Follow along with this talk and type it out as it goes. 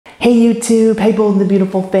Hey YouTube, hey bold and the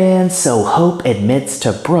beautiful fans. So Hope admits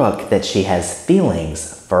to Brooke that she has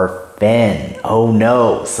feelings for Finn. Oh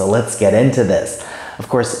no, so let's get into this. Of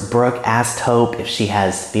course, Brooke asked Hope if she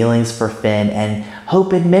has feelings for Finn, and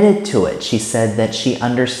Hope admitted to it. She said that she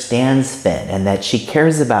understands Finn and that she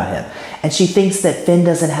cares about him. And she thinks that Finn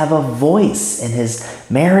doesn't have a voice in his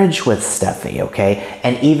marriage with Steffi, okay?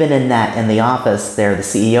 And even in the office there, the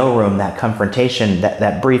CEO room, that confrontation,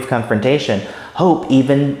 that brief confrontation, Hope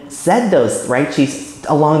even said those, right? She's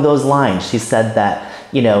along those lines. She said that,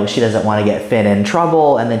 you know, she doesn't want to get Finn in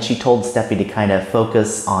trouble. And then she told Steffi to kind of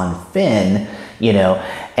focus on Finn, you know.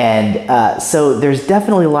 And so there's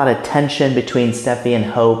definitely a lot of tension between Steffi and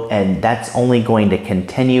Hope, and that's only going to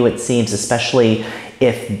continue, it seems, especially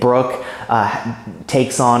if Brooke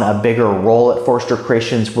takes on a bigger role at Forrester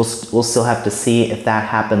Creations. We'll still have to see if that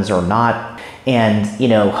happens or not. And, you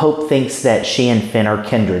know, Hope thinks that she and Finn are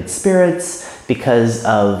kindred spirits because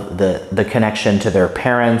of the connection to their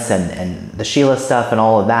parents and the Sheila stuff and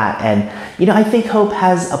all of that. And, you know, I think Hope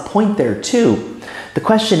has a point there too. The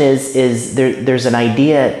question is there's an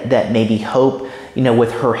idea that maybe Hope, you know,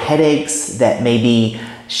 with her headaches, that maybe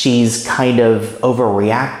she's kind of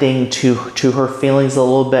overreacting to her feelings a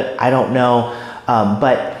little bit. I don't know,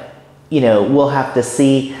 but, you know, we'll have to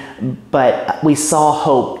see. But we saw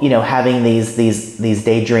Hope, you know, having these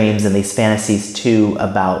daydreams and these fantasies too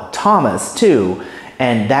about Thomas too,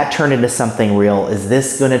 and that turned into something real. Is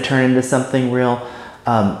this going to turn into something real?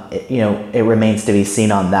 You know, it remains to be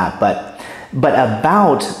seen on that. But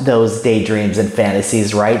about those daydreams and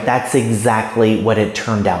fantasies, right? That's exactly what it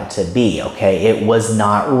turned out to be. Okay, it was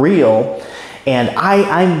not real. And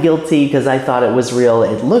I'm guilty because I thought it was real.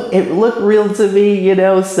 It looked real to me, you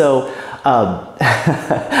know, so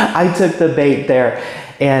I took the bait there.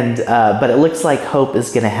 And but it looks like Hope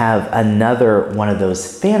is going to have another one of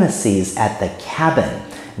those fantasies at the cabin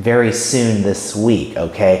very soon this week,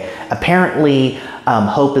 okay? Apparently,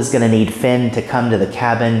 Hope is going to need Finn to come to the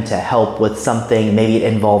cabin to help with something. Maybe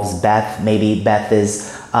it involves Beth. Maybe Beth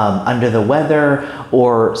is under the weather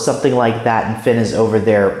or something like that, and Finn is over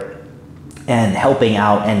there and helping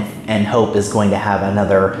out, and Hope is going to have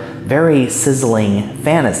another very sizzling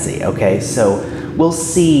fantasy, okay? So we'll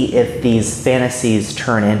see if these fantasies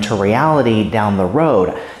turn into reality down the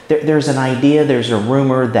road. There's an idea, there's a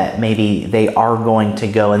rumor that maybe they are going to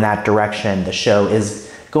go in that direction. The show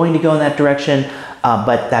is going to go in that direction,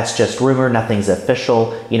 but that's just rumor. Nothing's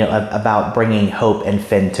official, you know, about bringing Hope and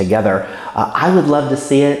Finn together. I would love to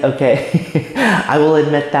see it, okay? I will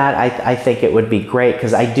admit that. I think it would be great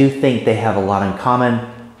because I do think they have a lot in common.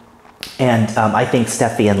 And I think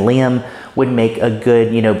Steffi and Liam would make a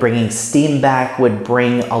good, you know, bringing Steam back would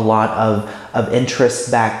bring a lot of interest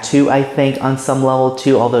back too, I think, on some level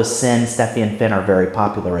too, although Steffi and Finn are very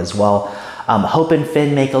popular as well. Hope and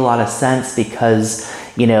Finn make a lot of sense because,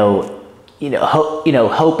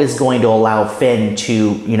 Hope is going to allow Finn to,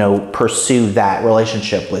 you know, pursue that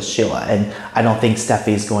relationship with Sheila. And I don't think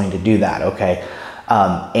Steffi's going to do that, okay?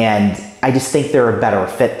 And I just think they're a better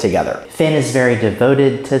fit together. Finn is very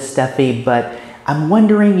devoted to Steffi, but I'm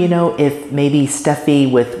wondering, you know, if maybe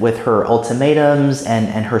Steffi with her ultimatums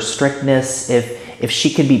and her strictness, if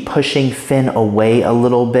she could be pushing Finn away a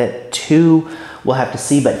little bit too. We'll have to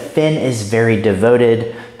see, but Finn is very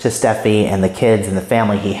devoted to Steffi and the kids and the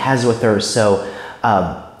family he has with her. So,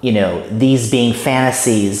 you know, these being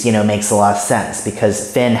fantasies, you know, makes a lot of sense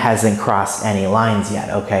because Finn hasn't crossed any lines yet,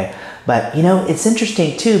 okay? But, you know, it's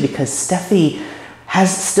interesting too because Steffi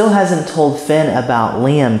still hasn't told Finn about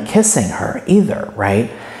Liam kissing her either, right?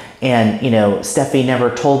 And, you know, Steffi never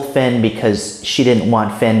told Finn because she didn't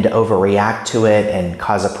want Finn to overreact to it and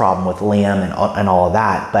cause a problem with Liam and all of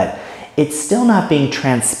that. But it's still not being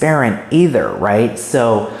transparent either, right?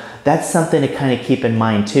 So that's something to kind of keep in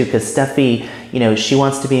mind too, because Steffi, you know, she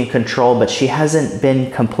wants to be in control, but she hasn't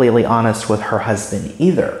been completely honest with her husband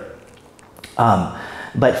either.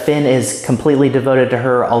 But Finn is completely devoted to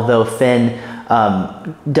her, although Finn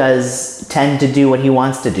does tend to do what he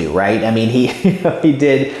wants to do, right? I mean, he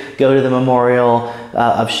did go to the memorial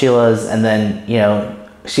of Sheila's, and then, you know,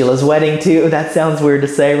 Sheila's wedding too. That sounds weird to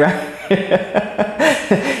say, right?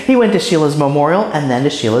 He went to Sheila's memorial and then to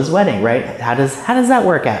Sheila's wedding, right? How does that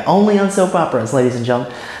work out? Only on soap operas, ladies and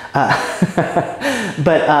gentlemen. But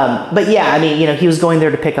yeah, I mean, you know, he was going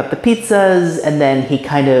there to pick up the pizzas, and then he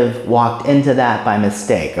kind of walked into that by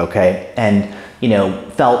mistake, okay? And, you know,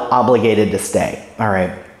 felt obligated to stay, all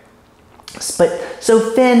right? But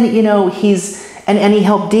so Finn, you know, and he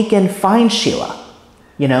helped Deacon find Sheila,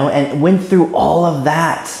 you know, and went through all of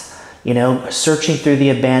that, you know, searching through the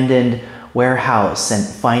abandoned warehouse and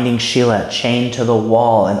finding Sheila chained to the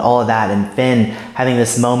wall and all of that, and Finn having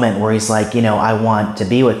this moment where he's like, you know, I want to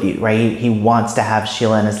be with you, right? He wants to have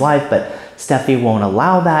Sheila in his life, but Steffi won't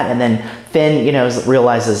allow that. And then Finn, you know,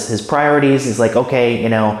 realizes his priorities. He's like, okay, you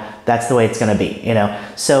know, that's the way it's going to be, you know?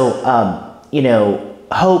 So, you know,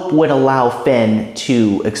 Hope would allow Finn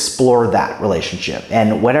to explore that relationship,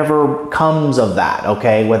 and whatever comes of that,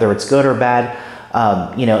 okay, whether it's good or bad,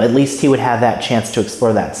 you know, at least he would have that chance to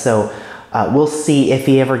explore that. So we'll see if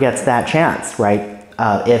he ever gets that chance, right?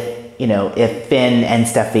 If, you know, if Finn and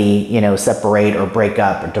Steffi, you know, separate or break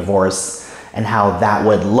up or divorce, and how that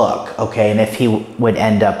would look, okay, and if he would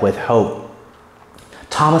end up with Hope.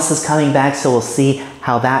 Thomas is coming back, so we'll see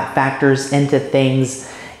how that factors into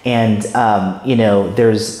things. And, you know,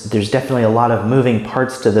 there's definitely a lot of moving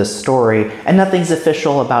parts to this story, and nothing's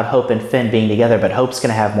official about Hope and Finn being together, but Hope's going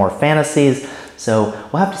to have more fantasies. So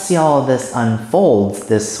we'll have to see all of this unfolds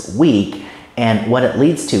this week and what it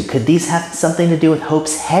leads to. Could these have something to do with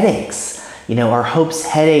Hope's headaches? You know, are Hope's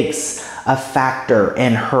headaches a factor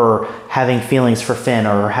in her having feelings for Finn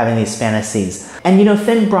or having these fantasies? And, you know,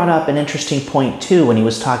 Finn brought up an interesting point too when he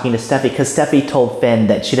was talking to Steffi, because Steffi told Finn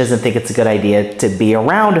that she doesn't think it's a good idea to be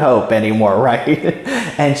around Hope anymore, right?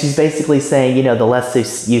 And she's basically saying, you know, the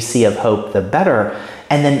less you see of Hope, the better.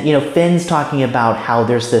 And then, you know, Finn's talking about how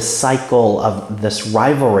there's this cycle of this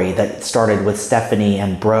rivalry that started with Stephanie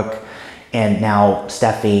and Brooke, and now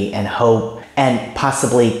Steffi and Hope, and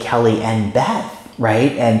possibly Kelly and Beth,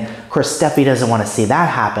 right? And of course, Steffi doesn't want to see that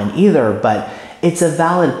happen either, but it's a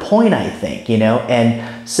valid point, I think, you know?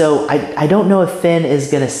 And so I don't know if Finn is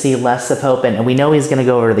going to see less of Hope, and we know he's going to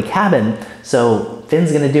go over to the cabin, so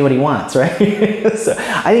Finn's going to do what he wants, right? So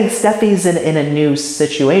I think Steffi's in a new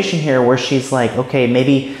situation here where she's like, okay,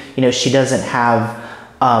 maybe, you know, she doesn't have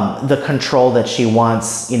the control that she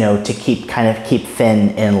wants, you know, to keep Finn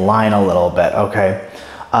in line a little bit, okay?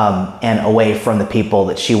 And away from the people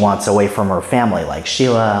that she wants, away from her family, like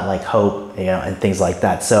Sheila, like Hope, you know, and things like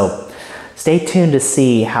that. So stay tuned to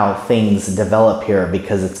see how things develop here,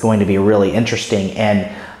 because it's going to be really interesting. And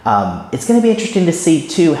it's going to be interesting to see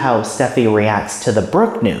too how Steffi reacts to the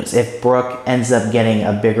Brooke news, if Brooke ends up getting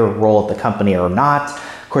a bigger role at the company or not.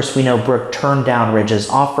 Of course, we know Brooke turned down Ridge's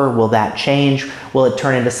offer. Will that change? Will it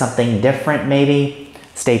turn into something different maybe?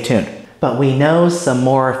 Stay tuned. But we know some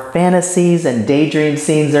more fantasies and daydream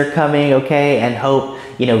scenes are coming, okay? And Hope,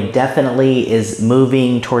 you know, definitely is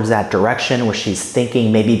moving towards that direction where she's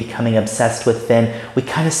thinking maybe becoming obsessed with Finn. We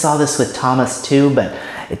kind of saw this with Thomas too, but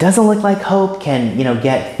it doesn't look like Hope can, you know,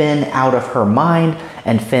 get Finn out of her mind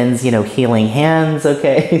and Finn's, you know, healing hands,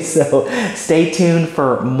 okay? So stay tuned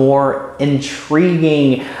for more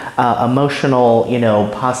intriguing, emotional, you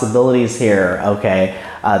know, possibilities here, okay?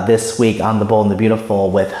 This week on The Bold and the Beautiful,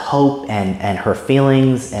 with Hope and her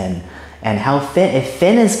feelings, and how if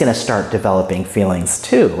Finn is going to start developing feelings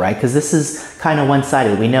too, right? Because this is kind of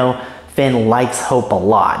one-sided. We know Finn likes Hope a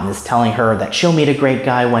lot and is telling her that she'll meet a great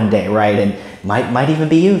guy one day, right? And might even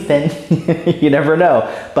be you, Finn. You never know.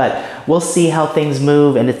 But we'll see how things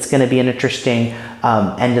move, and it's going to be an interesting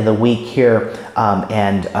end of the week here,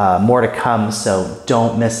 and more to come, so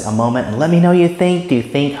don't miss a moment. And let me know what you think. Do you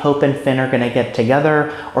think Hope and Finn are going to get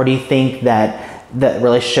together, or do you think that the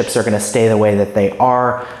relationships are going to stay the way that they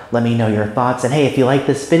are? Let me know your thoughts. And hey, if you like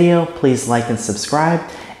this video, please like and subscribe,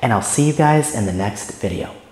 and I'll see you guys in the next video.